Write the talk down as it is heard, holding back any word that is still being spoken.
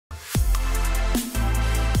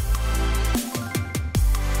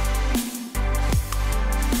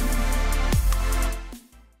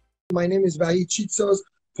My name is Vahid Chitsaz,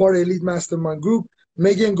 part of Elite Mastermind Group.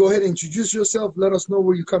 Megan, go ahead and introduce yourself. Let us know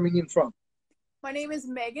where you're coming in from. My name is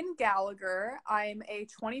Megan Gallagher. I'm a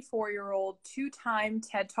 24-year-old two-time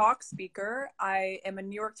TED Talk speaker. I am a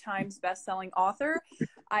New York Times bestselling author.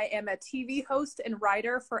 I am a TV host and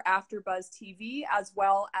writer for AfterBuzz TV, as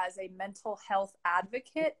well as a mental health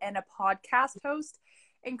advocate and a podcast host.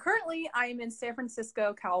 And currently, I am in San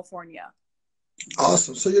Francisco, California.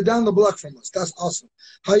 Awesome. So you're down the block from us. That's awesome.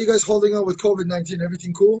 How are you guys holding up with COVID-19?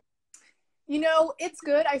 Everything cool? You know, it's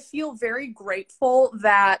good. I feel very grateful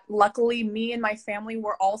that luckily me and my family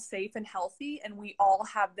were all safe and healthy, and we all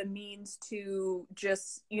have the means to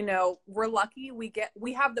just, we're lucky.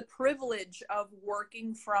 We have the privilege of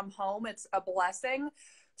working from home. It's a blessing.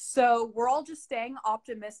 So we're all just staying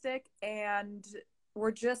optimistic, and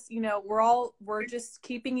we're just, we're just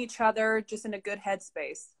keeping each other just in a good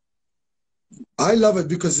headspace. I love it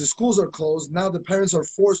because the schools are closed. Now the parents are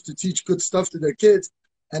forced to teach good stuff to their kids.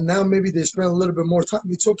 And now maybe they spend a little bit more time.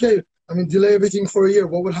 It's okay. I mean, delay everything for a year.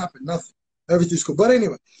 What would happen? Nothing. Everything's cool. But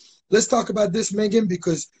anyway, let's talk about this, Megan,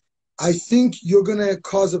 because I think you're going to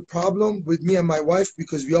cause a problem with me and my wife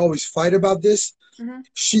because we always fight about this. Mm-hmm.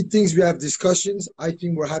 She thinks we have discussions. I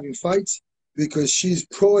think we're having fights because she's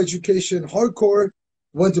pro-education, hardcore,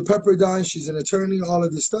 went to Pepperdine. She's an attorney, all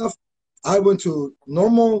of this stuff. I went to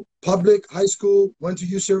normal public high school, went to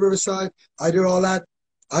UC Riverside. I did all that.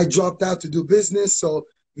 I dropped out to do business. So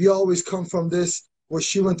we always come from this where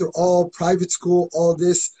she went to all private school, all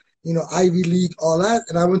this, Ivy League, all that.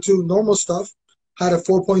 And I went to normal stuff, had a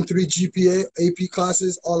 4.3 GPA, AP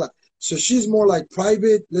classes, all that. So she's more like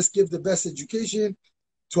private. Let's give the best education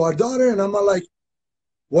to our daughter. And I'm not like,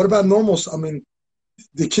 what about normal? I mean,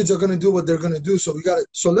 the kids are going to do what they're going to do. So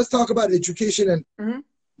so let's talk about education and mm-hmm.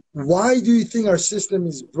 Why do you think our system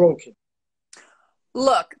is broken?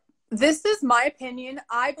 Look, this is my opinion.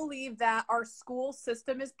 I believe that our school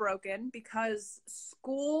system is broken because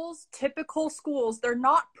typical schools, they're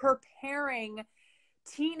not preparing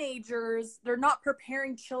teenagers. They're not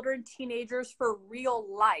preparing teenagers for real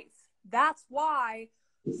life. That's why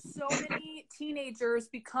so many teenagers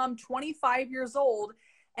become 25 years old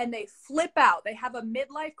and they flip out. They have a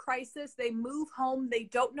midlife crisis. They move home. They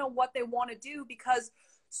don't know what they want to do because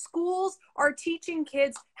schools are teaching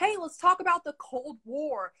kids, hey, let's talk about the Cold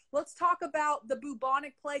War. Let's talk about the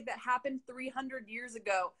bubonic plague that happened 300 years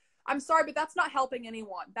ago. I'm sorry, but that's not helping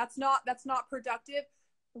anyone. That's not productive.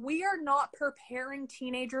 We are not preparing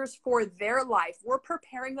teenagers for their life. We're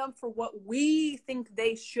preparing them for what we think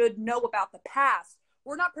they should know about the past.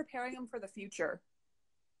 We're not preparing them for the future.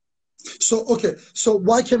 So, okay. So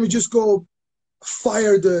why can't we just go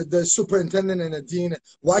fire the superintendent and the dean?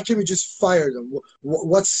 Why can't we just fire them?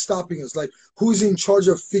 What's stopping us? Like, who's in charge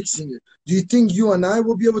of fixing it? Do you think you and I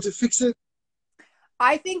will be able to fix it?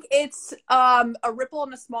 I think it's a ripple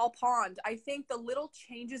in a small pond. I think the little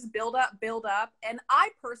changes build up. And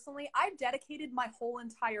I've dedicated my whole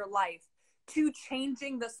entire life to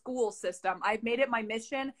changing the school system. I've made it my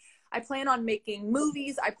mission. I plan on making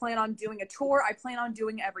movies. I plan on doing a tour. I plan on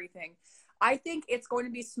doing everything. I think it's going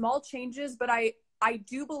to be small changes, but I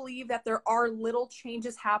do believe that there are little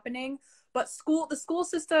changes happening. But the school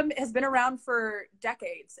system has been around for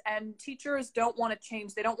decades, and teachers don't want to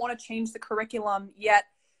change. They don't want to change the curriculum, yet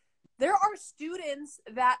there are students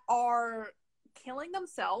that are killing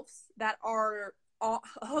themselves, that are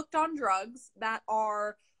hooked on drugs, that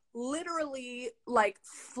are literally like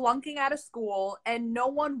flunking out of school, and no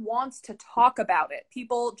one wants to talk about it.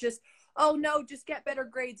 People just, oh no, just get better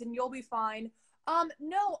grades and you'll be fine.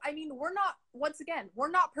 No, I mean, we're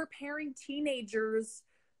not preparing teenagers.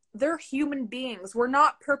 They're human beings. We're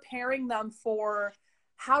not preparing them for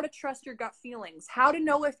how to trust your gut feelings, how to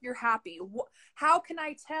know if you're happy. How can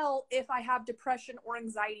I tell if I have depression or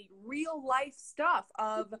anxiety? Real life stuff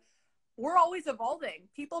we're always evolving.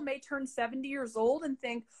 People may turn 70 years old and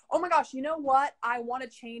think, oh my gosh, you know what? I want to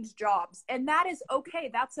change jobs. And that is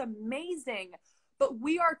okay. That's amazing. But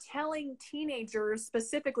we are telling teenagers,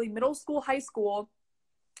 specifically middle school, high school,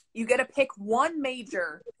 you get to pick one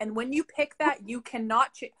major. And when you pick that, you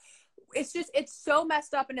cannot change. It's so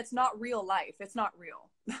messed up, and it's not real life. It's not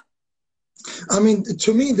real. I mean,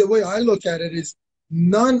 to me, the way I look at it is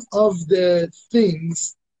none of the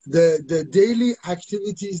things, the daily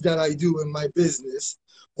activities that I do in my business,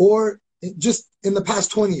 or just in the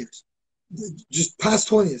past 20 years,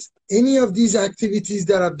 any of these activities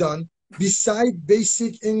that I've done, beside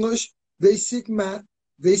basic English, basic math,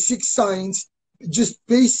 basic science, just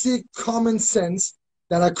basic common sense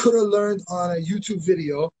that I could have learned on a YouTube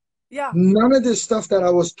video. Yeah. None of the stuff that I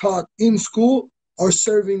was taught in school are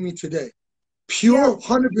serving me today. Pure Yeah.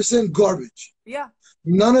 100% garbage. Yeah.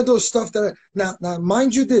 None of those stuff that now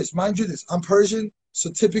mind you this, I'm Persian, so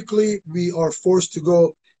typically we are forced to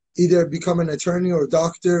go either become an attorney or a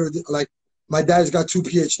doctor. Like my dad's got 2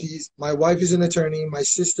 PhDs, my wife is an attorney, my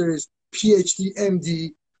sister is PhD,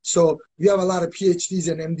 MD. So we have a lot of PhDs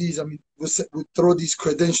and MDs. I mean, we throw these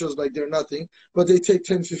credentials like they're nothing, but they take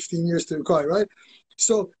 10, 15 years to acquire, right?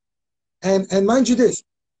 So, and mind you this,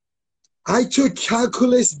 I took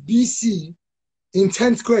calculus BC in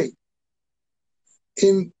 10th grade.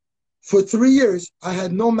 For 3 years, I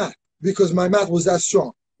had no math because my math was that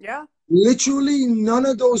strong. Yeah. Literally none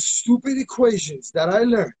of those stupid equations that I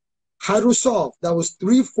learned how to solve that was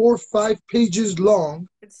 3, 4, 5 pages long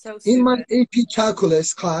It's so in my stupid. AP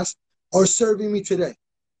calculus class are serving me today.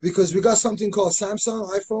 Because we got something called Samsung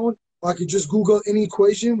iPhone. I could just Google any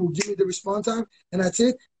equation, will give me the response time, and that's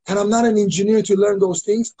it. And I'm not an engineer to learn those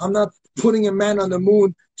things. I'm not putting a man on the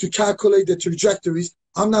moon to calculate the trajectories.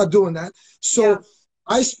 I'm not doing that. So Yeah.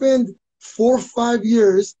 I spend 4 or 5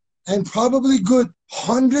 years and probably good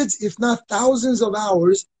hundreds, if not thousands of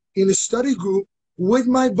hours in a study group with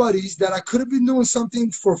my buddies that I could have been doing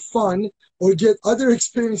something for fun or get other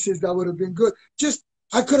experiences that would have been good. Just,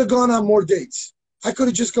 I could have gone on more dates. I could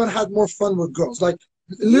have just gone had more fun with girls. Like,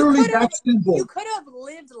 literally that You simple. could have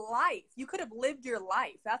lived life. You could have lived your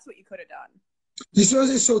life. That's what you could have done. You see what I'm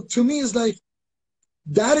saying? So to me, it's like,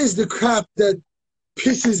 that is the crap that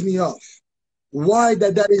pisses me off. Why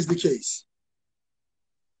that is the case.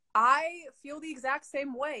 I feel the exact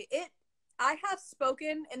same way. I have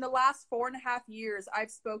spoken in the last 4.5 years.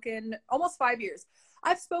 I've spoken almost 5 years.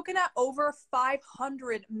 I've spoken at over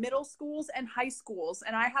 500 middle schools and high schools,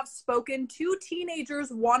 and I have spoken to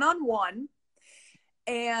teenagers one-on-one,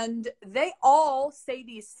 and they all say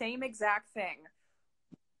the same exact thing.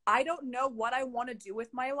 I don't know what I want to do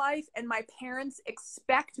with my life, and my parents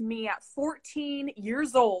expect me at 14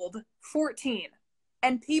 years old, 14,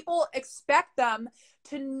 and people expect them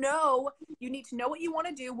to know. You need to know what you want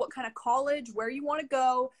to do, what kind of college, where you want to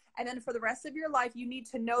go, and then for the rest of your life, you need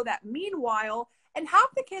to know that. Meanwhile, and half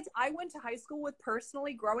the kids I went to high school with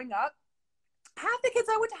personally growing up, half the kids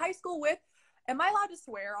I went to high school with, am I allowed to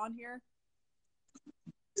swear on here?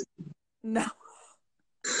 No.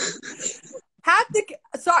 half the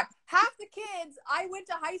kids I went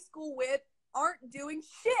to high school with aren't doing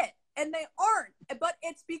shit, and they aren't. But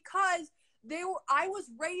it's because I was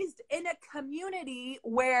raised in a community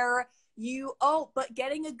where but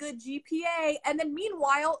getting a good GPA, and then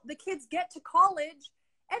meanwhile the kids get to college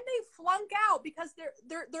and they flunk out because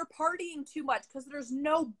they're partying too much, because there's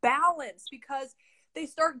no balance, because they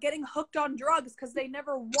start getting hooked on drugs because they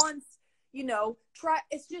never once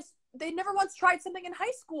they never once tried something in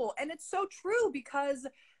high school. And it's so true, because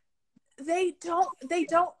they don't,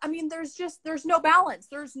 I mean, there's no balance.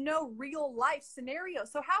 There's no real life scenario.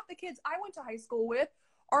 So half the kids I went to high school with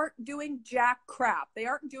aren't doing jack crap. They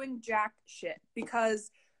aren't doing jack shit because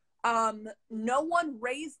no one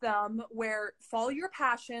raised them where follow your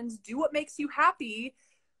passions, do what makes you happy.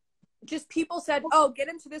 Just people said, oh, get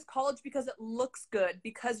into this college because it looks good,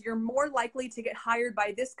 because you're more likely to get hired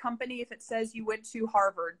by this company if it says you went to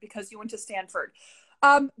Harvard because you went to Stanford.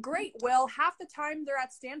 Great. Well, half the time they're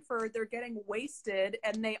at Stanford, they're getting wasted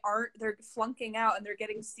and they're flunking out and they're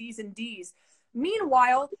getting C's and D's.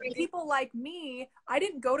 Meanwhile, people like me, I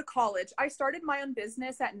didn't go to college. I started my own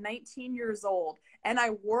business at 19 years old, and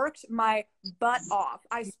I worked my butt off.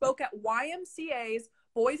 I spoke at YMCAs,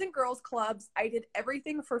 Boys and Girls Clubs. I did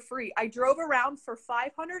everything for free. I drove around for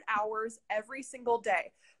 500 hours every single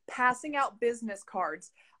day, passing out business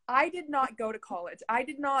cards. I did not go to college. I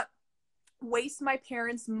did not waste my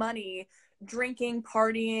parents' money drinking,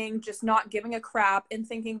 partying, just not giving a crap and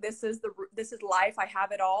thinking this is life. I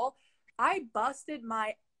have it all. I busted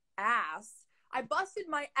my ass. I busted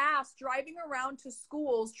my ass driving around to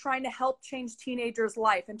schools trying to help change teenagers'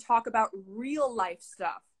 life and talk about real life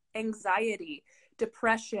stuff, anxiety,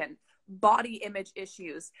 depression, body image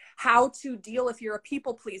issues, how to deal if you're a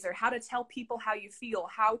people pleaser, how to tell people how you feel,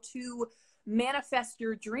 how to manifest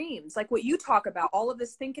your dreams, like what you talk about, all of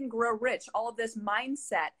this Think and Grow Rich, all of this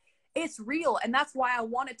mindset. It's real. And that's why I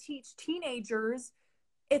want to teach teenagers.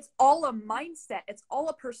 It's all a mindset. It's all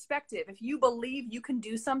a perspective. If you believe you can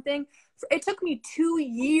do something, it took me 2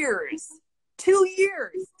 years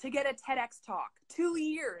to get a TEDx talk. 2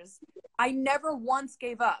 years. I never once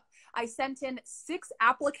gave up. I sent in 6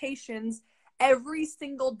 applications every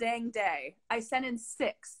single dang day. I sent in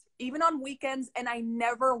 6, even on weekends, and I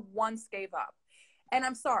never once gave up. And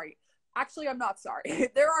I'm sorry. Actually, I'm not sorry.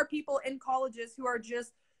 There are people in colleges who are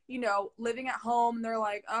just you know, living at home and they're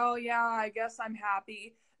like, oh yeah, I guess I'm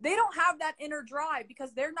happy. They don't have that inner drive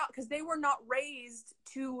because they were not raised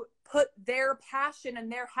to put their passion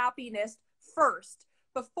and their happiness first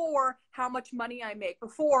before how much money I make,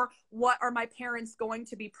 before what are my parents going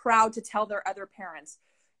to be proud to tell their other parents.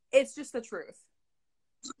 It's just the truth.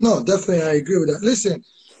 No, definitely, I agree with that. Listen,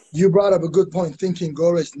 you brought up a good point, Think and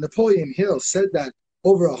Grow Rich. Napoleon Hill said that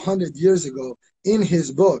over 100 years ago in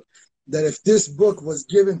his book, that if this book was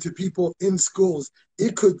given to people in schools,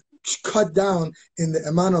 it could cut down in the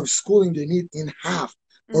amount of schooling they need in half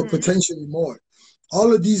or potentially more.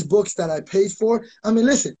 All of these books that I paid for, I mean,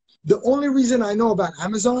 listen, the only reason I know about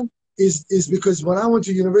Amazon is because when I went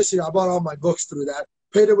to university, I bought all my books through that,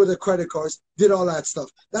 paid it with the credit cards, did all that stuff.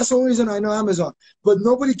 That's the only reason I know Amazon. But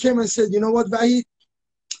nobody came and said, you know what, Vahid,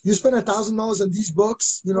 you spent $1,000 on these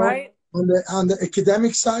books, you know, right, on the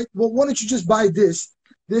academic side. Well, why don't you just buy this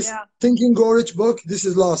yeah. Think and Grow Rich book? This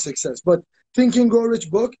is Law of Success, but Think and Grow Rich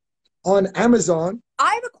book on Amazon.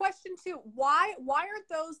 I have a question too. Why aren't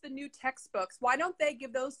those the new textbooks? Why don't they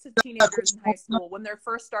give those to teenagers in high school when they're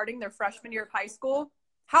first starting their freshman year of high school?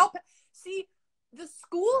 See, the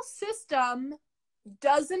school system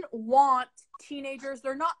doesn't want teenagers.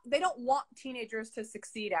 They don't want teenagers to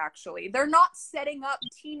succeed, actually. They're not setting up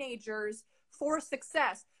teenagers for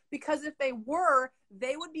success, because if they were,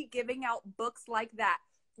 they would be giving out books like that.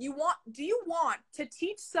 Do you want to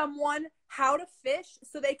teach someone how to fish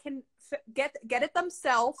so they can get it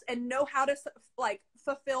themselves and know how to like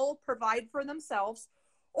provide for themselves?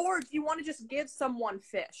 Or do you want to just give someone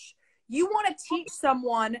fish? You want to teach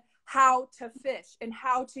someone how to fish and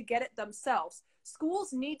how to get it themselves.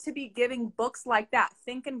 Schools need to be giving books like that,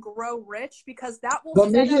 Think and Grow Rich, because that will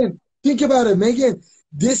Megan, think about it, Megan.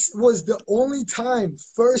 This was the only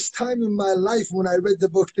first time in my life when I read the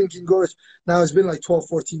book Think and Grow Rich. Now, it's been like 12,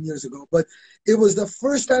 14 years ago, but it was the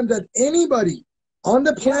first time that anybody on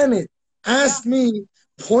the planet asked me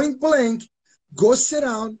point blank, go sit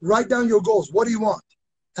down, write down your goals. What do you want?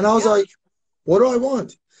 And I was like, what do I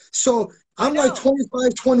want? So I'm like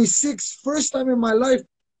 25, 26, first time in my life.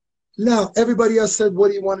 Now, everybody else said, what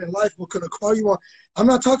do you want in life? What kind of car you want? I'm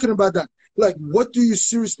not talking about that. Like, what do you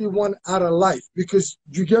seriously want out of life? Because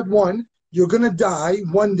you get one, you're going to die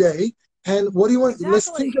one day. And what do you want? Exactly. Let's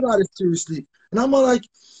think about it seriously. And I'm like,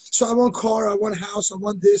 so I want car, I want house, I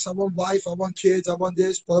want this, I want wife, I want kids, I want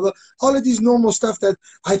this, blah, blah. All of these normal stuff that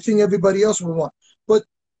I think everybody else would want. But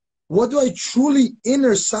what do I truly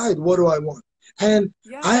inner side? What do I want? And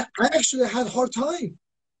I actually had a hard time.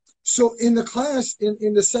 So in the class,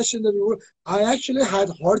 in the session that we were, I actually had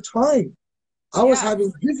a hard time. I was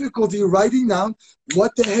having difficulty writing down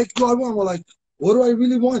what the heck do I want. Well, like, what do I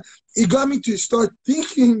really want? It got me to start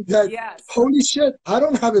thinking that, holy shit, I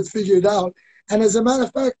don't have it figured out. And as a matter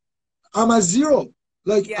of fact, I'm at zero.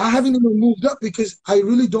 Like, I haven't even moved up because I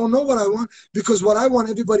really don't know what I want, because what I want,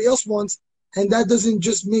 everybody else wants. And that doesn't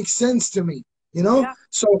just make sense to me, you know? Yeah.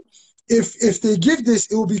 So if they give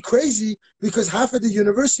this, it will be crazy, because half of the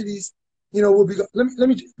universities, you know, will be,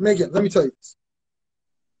 Megan, let me tell you this.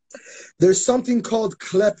 There's something called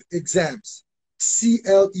CLEP exams,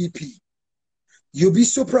 C-L-E-P. You'll be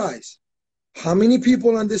surprised how many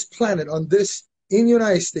people on this planet, in the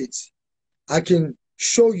United States, I can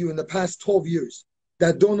show you in the past 12 years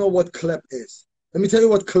that don't know what CLEP is. Let me tell you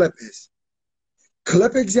what CLEP is.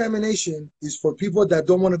 CLEP examination is for people that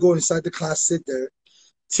don't want to go inside the class, sit there.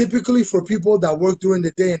 Typically for people that work during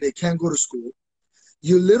the day and they can't go to school.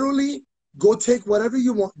 You literally go take whatever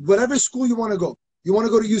you want, whatever school you want to go. You want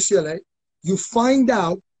to go to UCLA, you find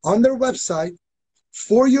out on their website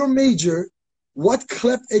for your major what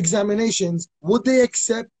CLEP examinations would they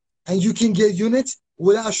accept, and you can get units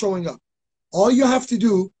without showing up. All you have to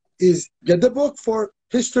do is get the book for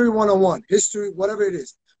History 101, history, whatever it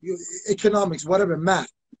is, economics, whatever, math.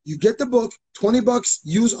 You get the book, $20,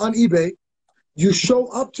 use on eBay. You show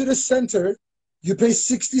up to the center, you pay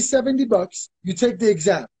 $60, $70, you take the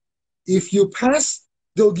exam. If you pass,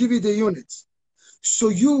 they'll give you the units. So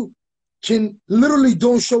you can literally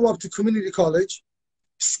don't show up to community college,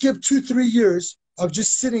 skip 2-3 years of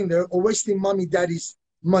just sitting there or wasting mommy, daddy's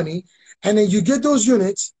money, and then you get those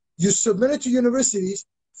units, you submit it to universities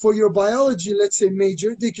for your biology, let's say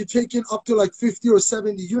major, they could take in up to like 50 or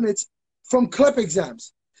 70 units from CLEP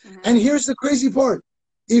exams. And here's the crazy part.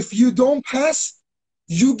 If you don't pass,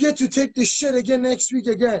 you get to take this shit again next week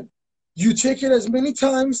again. You take it as many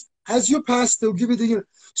times as you pass, they'll give you the unit.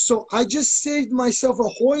 So I just saved myself a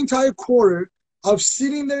whole entire quarter of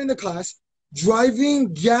sitting there in the class,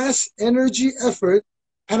 driving gas, energy, effort,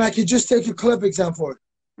 and I could just take a CLEP exam for it.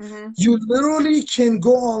 You literally can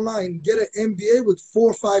go online, get an MBA with $4,000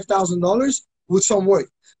 or $5,000 with some work.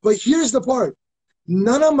 But here's the part.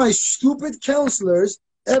 None of my stupid counselors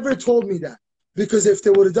ever told me that. Because if they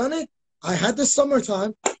would have done it, I had the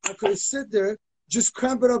summertime, I could have sit there, just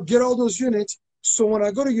cramp it up, get all those units. So when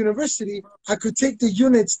I go to university, I could take the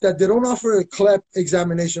units that they don't offer a CLEP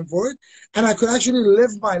examination for it, and I could actually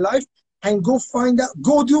live my life and go find out,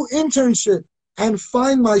 go do internship and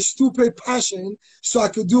find my stupid passion so I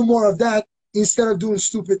could do more of that instead of doing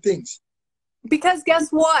stupid things. Because guess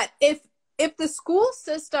what? If the school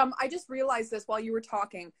system, I just realized this while you were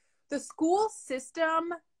talking, the school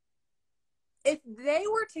system, if they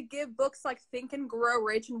were to give books like Think and Grow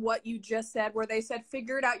Rich and what you just said, where they said,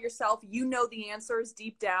 figure it out yourself, you know the answers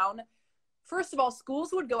deep down. First of all,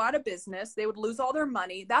 schools would go out of business. They would lose all their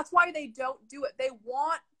money. That's why they don't do it. They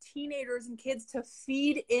want teenagers and kids to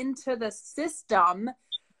feed into the system,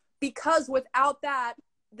 because without that,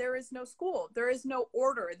 there is no school. There is no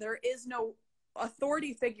order. There is no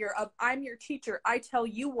authority figure of, I'm your teacher, I tell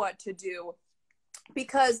you what to do.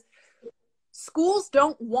 Because schools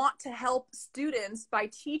don't want to help students by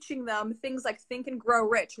teaching them things like Think and Grow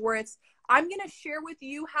Rich, where it's, I'm going to share with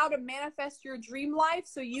you how to manifest your dream life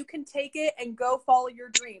so you can take it and go follow your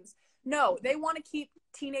dreams. No, they want to keep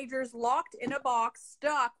teenagers locked in a box,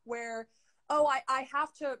 stuck where, oh, I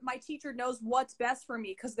have to, my teacher knows what's best for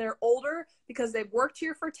me because they're older, because they've worked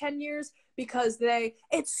here for 10 years, because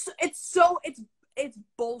it's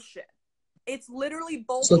bullshit. It's literally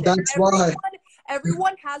bullshit. So that's why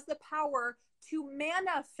everyone has the power to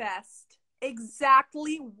manifest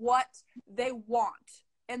exactly what they want.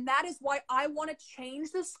 And that is why I want to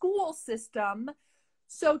change the school system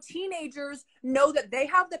so teenagers know that they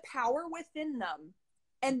have the power within them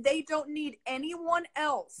and they don't need anyone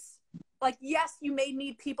else. Like, yes, you may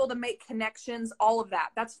need people to make connections, all of that.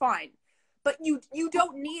 That's fine. But you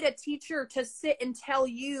don't need a teacher to sit and tell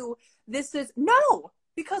you this is, no.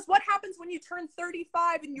 Because what happens when you turn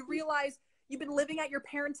 35 and you realize you've been living at your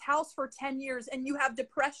parents' house for 10 years and you have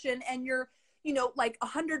depression and you're, you know, like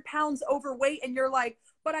 100 pounds overweight and you're like,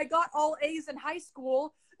 but I got all A's in high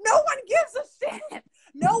school. No one gives a shit.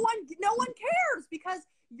 No one cares because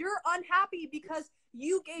you're unhappy because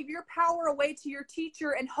you gave your power away to your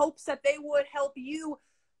teacher in hopes that they would help you.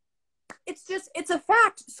 It's a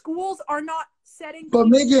fact. Schools are not setting. But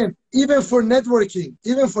Megan, even for networking,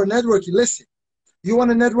 listen, you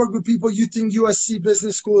want to network with people, you think USC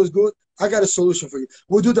Business School is good? I got a solution for you.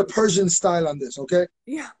 We'll do the Persian style on this, okay?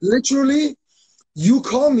 Yeah. Literally, you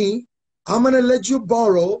call me, I'm going to let you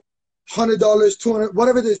borrow $100, $200,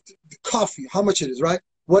 whatever it is, coffee, how much it is, right?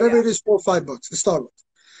 Whatever it is, $4 or $5, the Starbucks.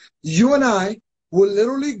 You and I will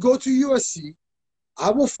literally go to USC.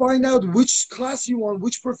 I will find out which class you want,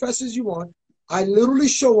 which professors you want. I literally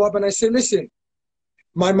show up and I say, listen,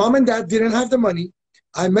 my mom and dad didn't have the money.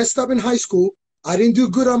 I messed up in high school. I didn't do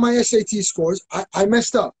good on my SAT scores. I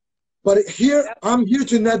messed up. But here, I'm here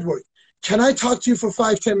to network. Can I talk to you for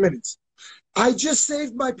 5-10 minutes? I just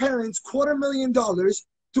saved my parents $250,000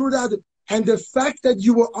 through that. And the fact that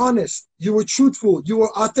you were honest, you were truthful, you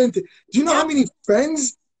were authentic. Do you know how many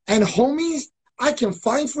friends and homies I can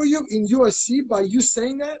find for you in USC by you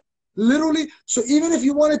saying that? Literally. So even if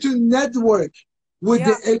you wanted to network with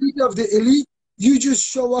the elite of the elite, you just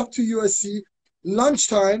show up to USC,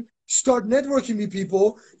 lunchtime, start networking with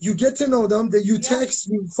people, you get to know them, that you text,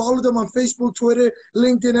 you follow them on Facebook, Twitter,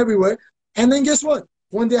 LinkedIn, everywhere. And then guess what?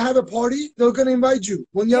 When they have a party, they're going to invite you.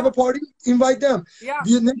 When you have a party, invite them.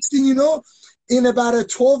 The next thing you know, in about a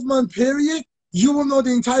 12-month period, you will know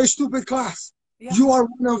the entire stupid class. You are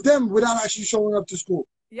one of them without actually showing up to school.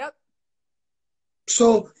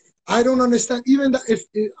 So I don't understand. Even that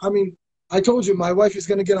I mean, I told you my wife is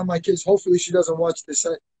going to get on my kids. Hopefully she doesn't watch this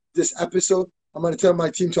episode. I'm going to tell my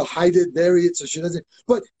team to hide it, bury it, so she doesn't.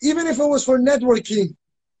 But even if it was for networking,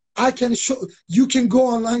 I can show you can go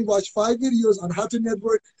online, watch 5 videos on how to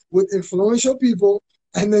network with influential people,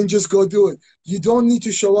 and then just go do it. You don't need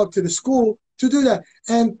to show up to the school to do that.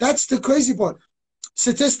 And that's the crazy part.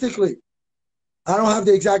 Statistically, I don't have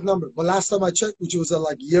the exact number, but last time I checked, which was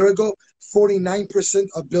like a year ago, 49%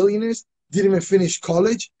 of billionaires didn't even finish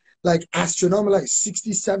college. Like astronomical, like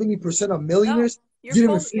 60-70% of millionaires didn't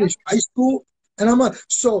even finish high school. And I'm like,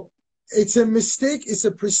 so it's a mistake, it's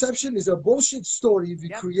a perception, it's a bullshit story we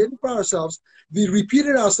created for ourselves. We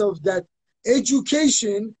repeated ourselves that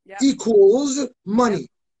education equals money.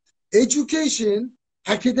 Education,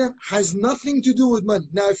 academic, has nothing to do with money.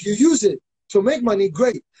 Now, if you use it to make money,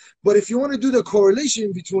 great. But if you want to do the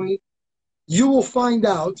correlation between, you will find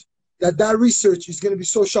out that research is going to be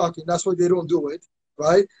so shocking. That's why they don't do it,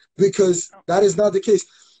 right? Because that is not the case.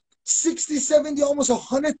 60, 70, almost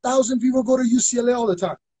 100,000 people go to UCLA all the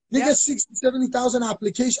time. They get 60, 70,000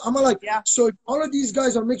 applications. I'm like, so if all of these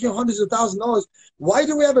guys are making hundreds of thousands of dollars, why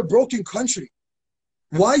do we have a broken country?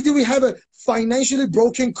 Why do we have a financially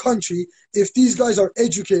broken country if these guys are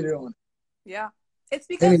educated on it? Yeah. It's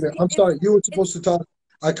because anyway, I'm sorry. You were supposed to talk.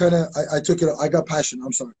 I took it. I got passionate.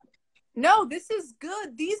 I'm sorry. No, this is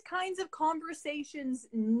good. These kinds of conversations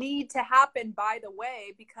need to happen, by the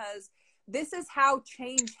way, because this is how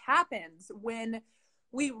change happens when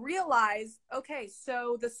we realize, okay,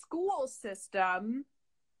 so the school system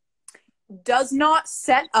does not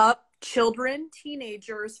set up children,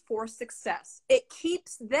 teenagers for success. It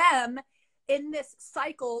keeps them in this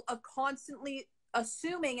cycle of constantly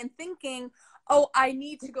assuming and thinking, oh, I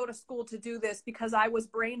need to go to school to do this because I was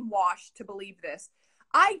brainwashed to believe this.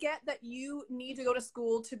 I get that you need to go to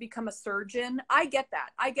school to become a surgeon. I get that.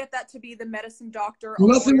 I get that, to be the medicine doctor.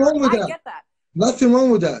 Nothing wrong with that. I get that. Nothing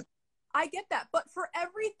wrong with that. I get that. But for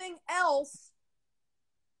everything else,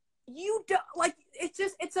 you don't, like, it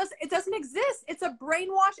doesn't exist. It's a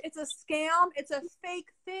brainwash. It's a scam. It's a fake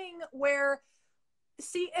thing where,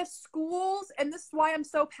 see, if schools, and this is why I'm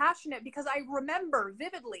so passionate, because I remember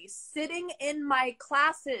vividly sitting in my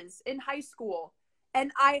classes in high school,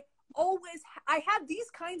 and I had these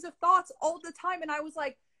kinds of thoughts all the time. And I was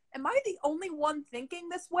like, am I the only one thinking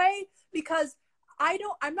this way? Because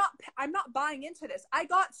I'm not buying into this. I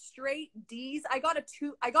got straight D's. I got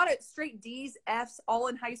straight D's, F's, all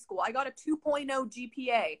in high school. I got a 2.0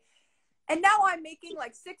 GPA. And now I'm making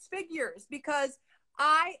like 6 figures because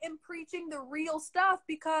I am preaching the real stuff,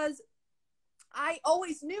 because I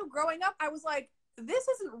always knew growing up, I was like, this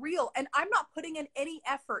isn't real. And I'm not putting in any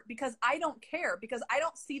effort because I don't care, because I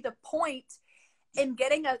don't see the point in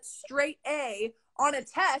getting a straight A on a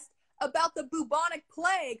test about the bubonic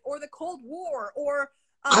plague or the Cold War or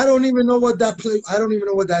I don't even know what that plague. I don't even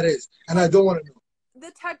know what that is, and I don't want to know.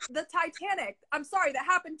 The Titanic. I'm sorry, that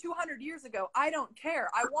happened 200 years ago. I don't care.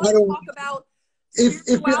 I want to talk about if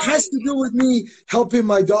it has to do with me helping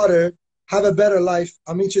my daughter have a better life,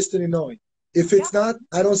 I'm interested in knowing. If it's not,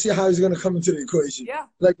 I don't see how it's going to come into the equation. Yeah.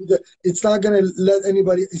 Like, it's not going to let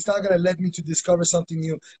anybody, it's not going to let me to discover something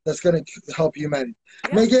new that's going to help humanity.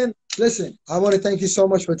 Yeah. Megan, listen, I want to thank you so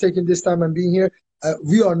much for taking this time and being here.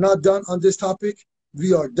 We are not done on this topic.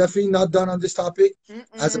 We are definitely not done on this topic.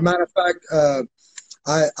 As a matter of fact,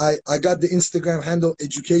 I got the Instagram handle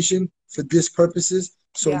education for this purposes.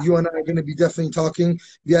 So you and I are going to be definitely talking.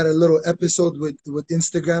 We had a little episode with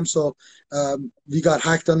Instagram, so we got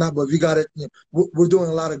hacked on that, but we got it. You know, we're doing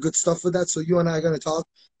a lot of good stuff with that. So you and I are going to talk,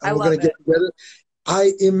 and we're going to get together.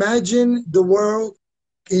 I imagine the world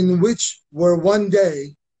in which where one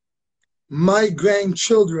day my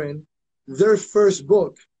grandchildren, their first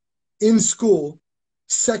book in school,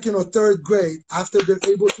 2nd or 3rd grade, after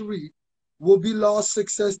they're able to read, will be Law,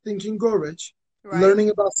 Success, Think and Grow Rich. Right. Learning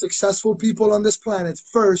about successful people on this planet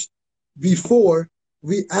first before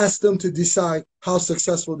we ask them to decide how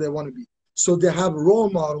successful they want to be. So they have role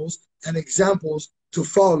models and examples to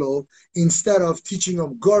follow instead of teaching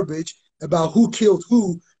them garbage about who killed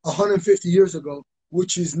who 150 years ago,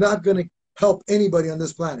 which is not going to help anybody on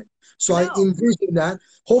this planet. So I envision that.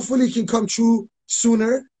 Hopefully it can come true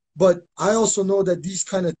sooner, but I also know that these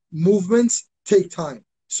kind of movements take time.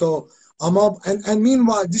 So I'm up, and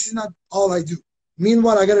meanwhile, this is not all I do.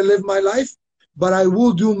 Meanwhile, I got to live my life, but I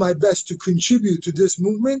will do my best to contribute to this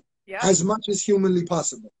movement as much as humanly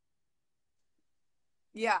possible.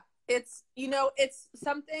 Yeah, it's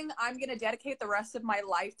something I'm going to dedicate the rest of my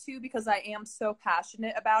life to, because I am so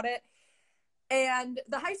passionate about it. And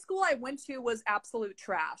the high school I went to was absolute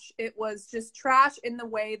trash. It was just trash in the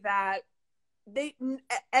way that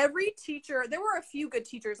every teacher, there were a few good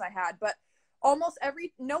teachers I had, but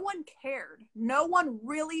no one cared. No one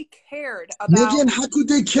really cared about. Megan, how could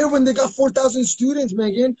they care when they got 4,000 students,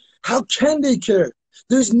 Megan? How can they care?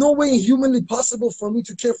 There's no way humanly possible for me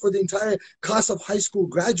to care for the entire class of high school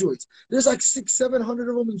graduates. There's like 600-700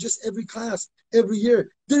 of them in just every class every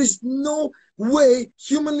year. There is no way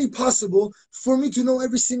humanly possible for me to know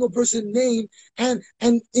every single person's name, and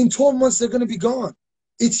in 12 months they're going to be gone.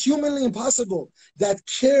 It's humanly impossible. That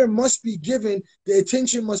care must be given. The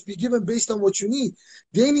attention must be given based on what you need.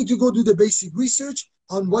 They need to go do the basic research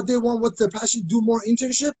on what they want, what their passion, do more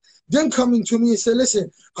internship, then coming to me and say,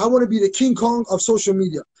 listen, I want to be the King Kong of social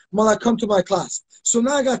media. Mala, come to my class. So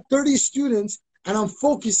now I got 30 students and I'm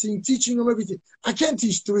focusing, teaching them everything. I can't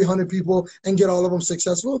teach 300 people and get all of them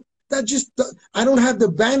successful. I don't have the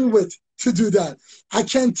bandwidth to do that. I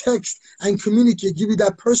can't text and communicate, give you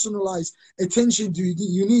that personalized attention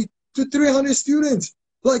you need to 300 students.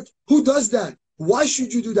 Like, who does that? Why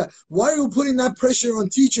should you do that? Why are you putting that pressure on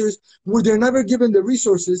teachers where they're never given the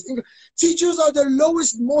resources? Teachers are the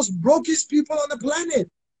lowest, most brokest people on the planet.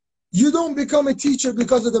 You don't become a teacher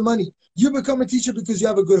because of the money. You become a teacher because you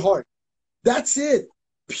have a good heart. That's it.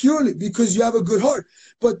 Purely because you have a good heart.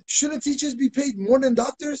 But shouldn't teachers be paid more than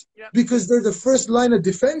doctors? Yep. Because they're the first line of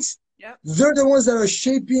defense? Yep. They're the ones that are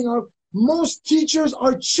shaping our... Most teachers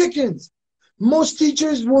are chickens. Most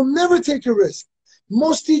teachers will never take a risk.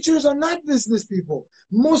 Most teachers are not business people.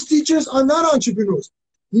 Most teachers are not entrepreneurs.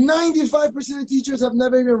 95% of teachers have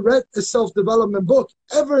never even read a self-development book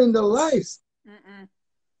ever in their lives. Mm-mm.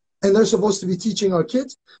 And they're supposed to be teaching our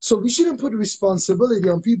kids. So we shouldn't put responsibility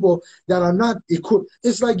on people that are not equipped.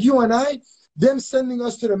 It's like you and I, them sending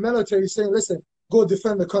us to the military saying, listen, go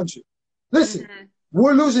defend the country. Listen,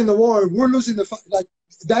 we're losing the war. We're losing the fight. Like,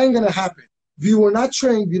 that ain't going to happen. We were not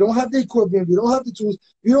trained. We don't have the equipment. We don't have the tools.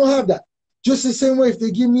 We don't have that. Just the same way, if they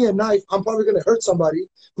give me a knife, I'm probably going to hurt somebody.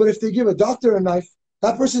 But if they give a doctor a knife,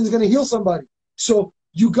 that person is going to heal somebody. So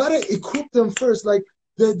you got to equip them first. Like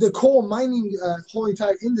the coal mining whole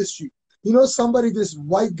entire industry. You know, somebody, this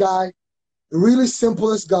white guy, really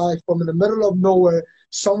simplest guy from in the middle of nowhere,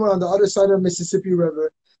 somewhere on the other side of the Mississippi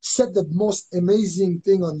River, said the most amazing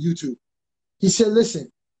thing on YouTube. He said,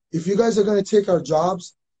 listen, if you guys are going to take our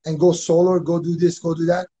jobs and go solar, go do this, go do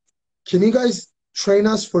that, can you guys train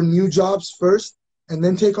us for new jobs first and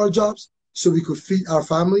then take our jobs so we could feed our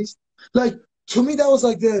families? Like, to me, that was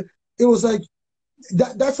like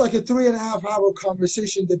that's like a 3.5 hour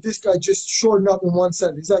conversation that this guy just shortened up in 1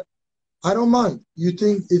 sentence. He's like, I don't mind. You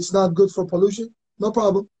think it's not good for pollution? No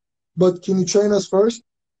problem. But can you train us first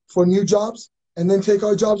for new jobs and then take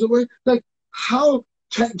our jobs away? Like, how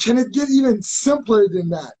can it get even simpler than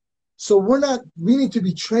that? So we need to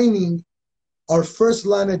be training our first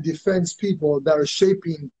line of defense people that are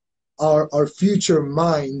shaping our future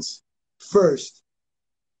minds first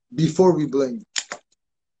before we blame.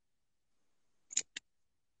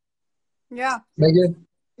 Yeah. Megan,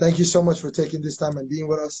 thank you so much for taking this time and being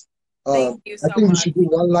with us. Thank you so I think much. we should do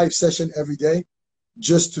one live session every day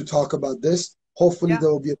just to talk about this. Hopefully there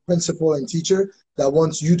will be a principal and teacher that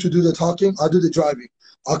wants you to do the talking. I'll do the driving.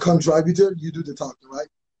 I'll come drive you there. You do the talking, right?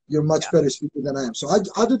 You're much better speaker than I am. So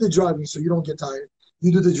I'll do the driving so you don't get tired.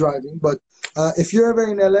 You do the driving. But if you're ever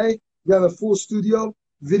in LA, you have a full studio,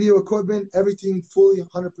 video equipment, everything fully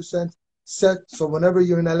 100% set. So whenever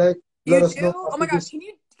you're in LA, let us know. Oh my gosh,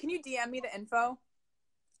 can you DM me the info?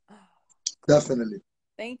 Definitely.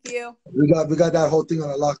 Thank you. We got that whole thing on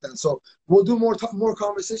a lockdown. So we'll do more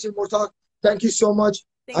conversation, more talk. Thank you so much.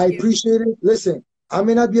 I appreciate it. Listen, I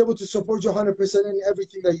may not be able to support you 100% in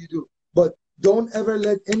everything that you do, but don't ever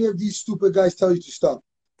let any of these stupid guys tell you to stop.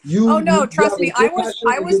 Trust me. I was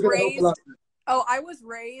raised. I was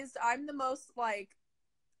raised. I'm the most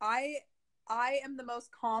I am the most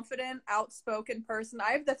confident, outspoken person.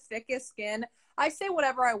 I have the thickest skin. I say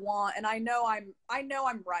whatever I want, and I know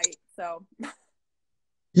I'm right. So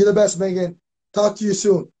you're the best, Megan. Talk to you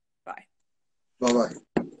soon. Bye. Bye-bye.